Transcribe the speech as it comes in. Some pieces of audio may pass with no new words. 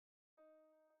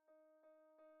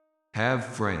Have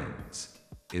friends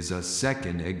is a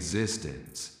second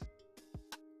existence.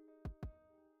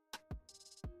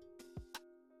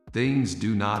 Things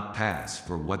do not pass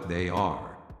for what they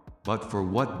are, but for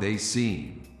what they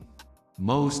seem.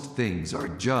 Most things are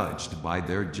judged by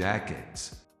their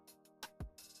jackets.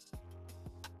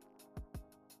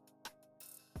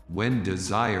 When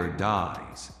desire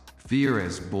dies, fear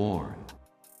is born.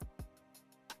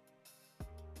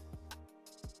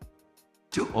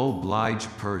 To oblige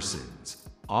persons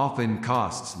often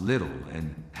costs little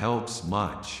and helps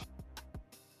much.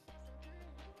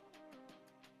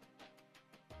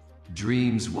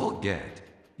 Dreams will get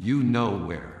you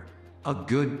nowhere. A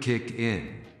good kick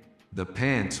in the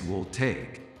pants will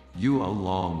take you a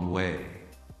long way.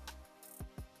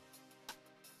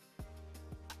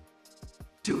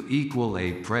 To equal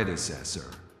a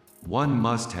predecessor, one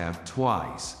must have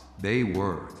twice they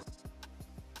worth.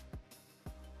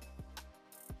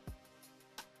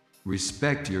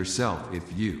 Respect yourself if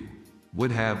you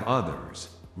would have others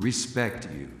respect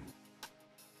you.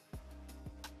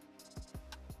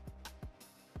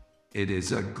 It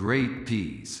is a great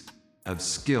piece of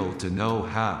skill to know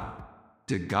how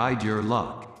to guide your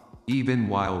luck, even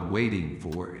while waiting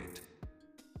for it.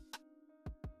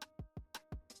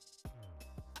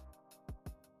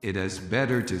 It is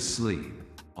better to sleep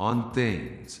on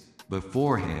things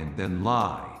beforehand than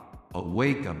lie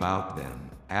awake about them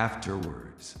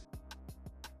afterwards.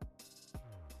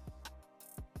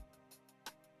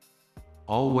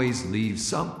 Always leave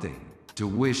something to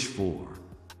wish for,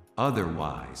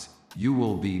 otherwise you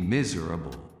will be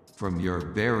miserable from your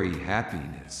very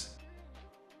happiness.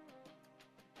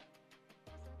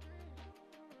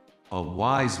 A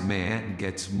wise man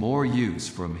gets more use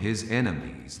from his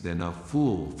enemies than a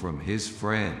fool from his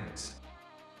friends.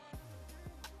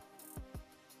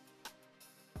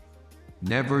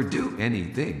 Never do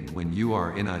anything when you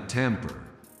are in a temper,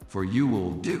 for you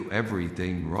will do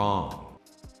everything wrong.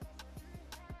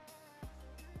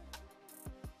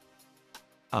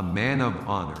 A man of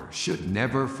honor should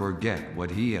never forget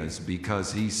what he is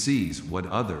because he sees what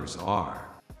others are.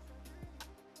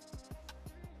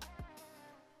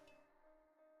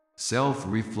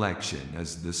 Self-reflection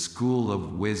is the school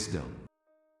of wisdom.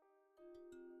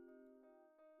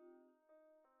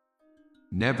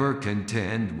 Never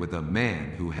contend with a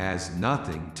man who has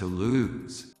nothing to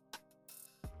lose.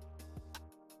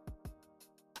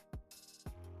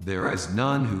 There is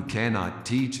none who cannot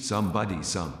teach somebody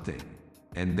something,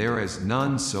 and there is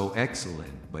none so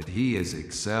excellent but he is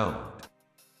excelled.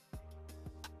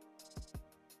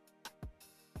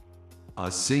 A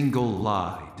single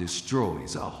lie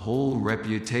destroys a whole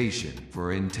reputation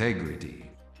for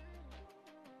integrity.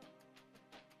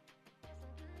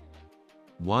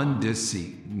 One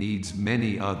deceit needs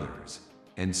many others,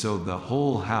 and so the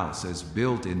whole house is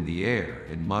built in the air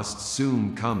and must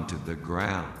soon come to the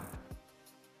ground.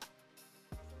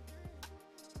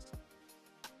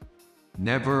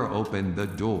 Never open the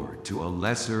door to a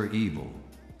lesser evil,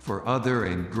 for other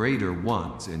and greater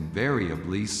ones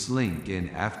invariably slink in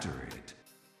after it.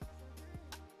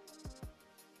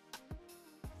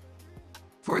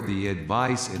 For the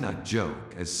advice in a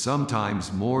joke is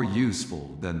sometimes more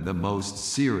useful than the most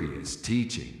serious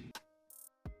teaching.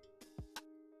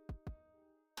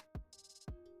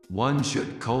 One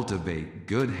should cultivate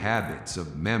good habits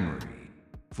of memory,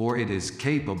 for it is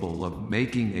capable of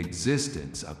making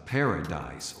existence a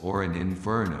paradise or an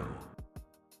inferno.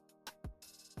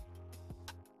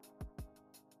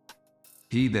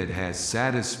 He that has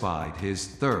satisfied his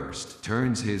thirst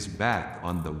turns his back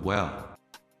on the well.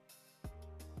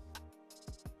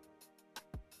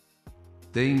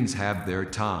 Things have their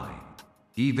time,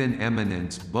 even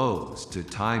eminence bows to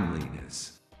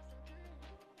timeliness.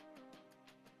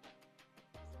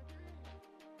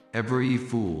 Every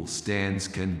fool stands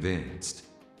convinced,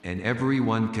 and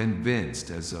everyone convinced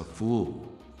is a fool.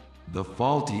 The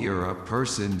faultier a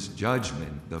person's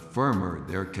judgment, the firmer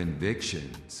their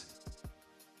convictions.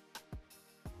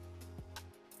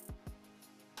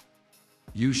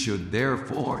 You should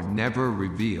therefore never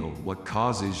reveal what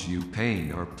causes you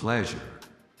pain or pleasure,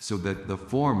 so that the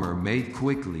former may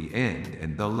quickly end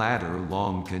and the latter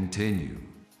long continue.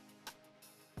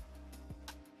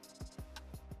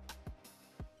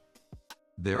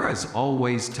 There is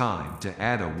always time to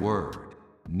add a word,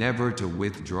 never to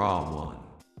withdraw one.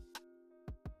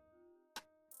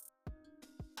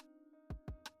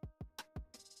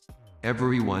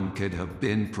 Everyone could have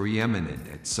been preeminent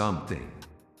at something,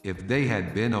 if they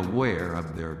had been aware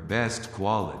of their best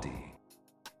quality.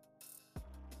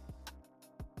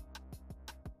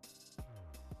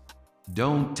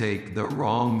 Don't take the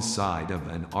wrong side of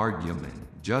an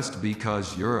argument just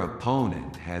because your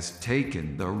opponent has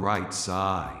taken the right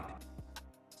side.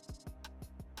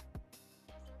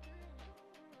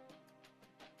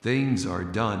 Things are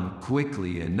done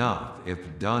quickly enough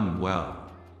if done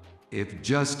well. If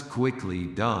just quickly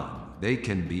done, they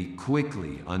can be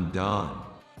quickly undone.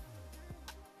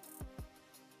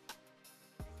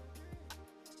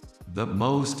 The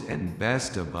most and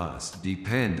best of us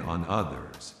depend on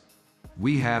others.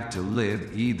 We have to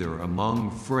live either among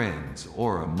friends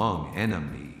or among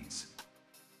enemies.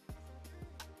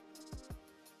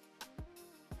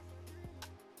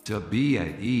 To be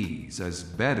at ease is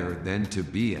better than to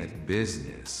be at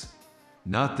business.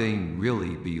 Nothing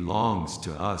really belongs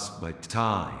to us but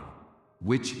time,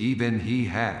 which even he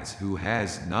has who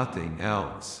has nothing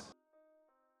else.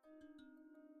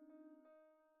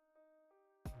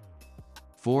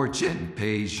 Fortune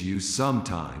pays you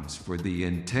sometimes for the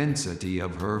intensity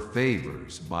of her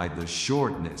favors by the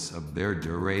shortness of their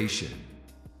duration.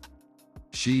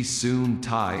 She soon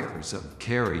tires of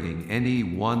carrying any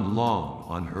one long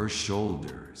on her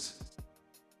shoulders.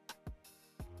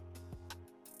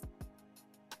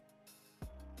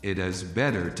 It is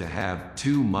better to have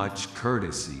too much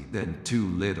courtesy than too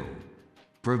little,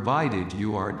 provided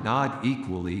you are not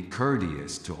equally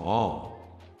courteous to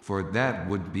all, for that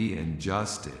would be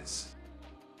injustice.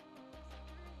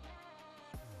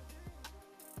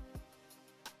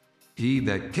 He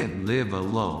that can live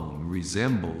alone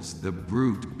resembles the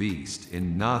brute beast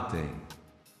in nothing,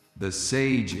 the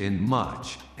sage in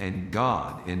much, and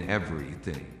God in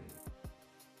everything.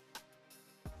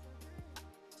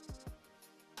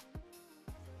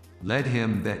 Let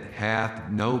him that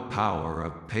hath no power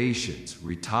of patience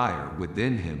retire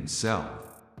within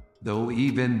himself, though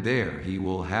even there he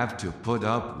will have to put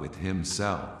up with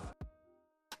himself.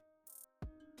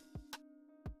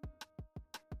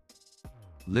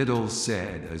 Little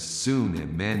said is soon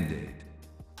amended.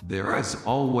 There is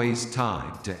always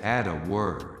time to add a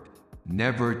word,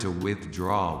 never to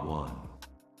withdraw one.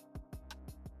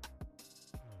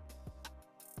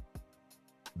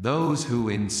 Those who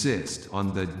insist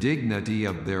on the dignity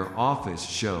of their office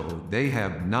show they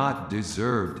have not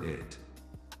deserved it.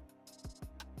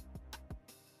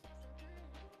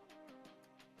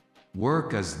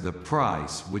 Work is the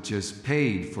price which is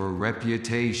paid for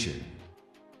reputation.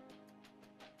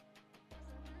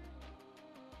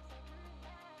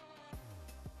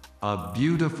 A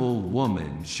beautiful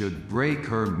woman should break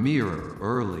her mirror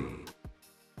early.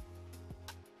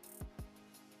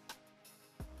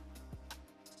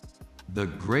 The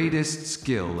greatest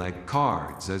skill at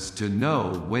cards is to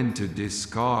know when to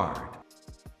discard.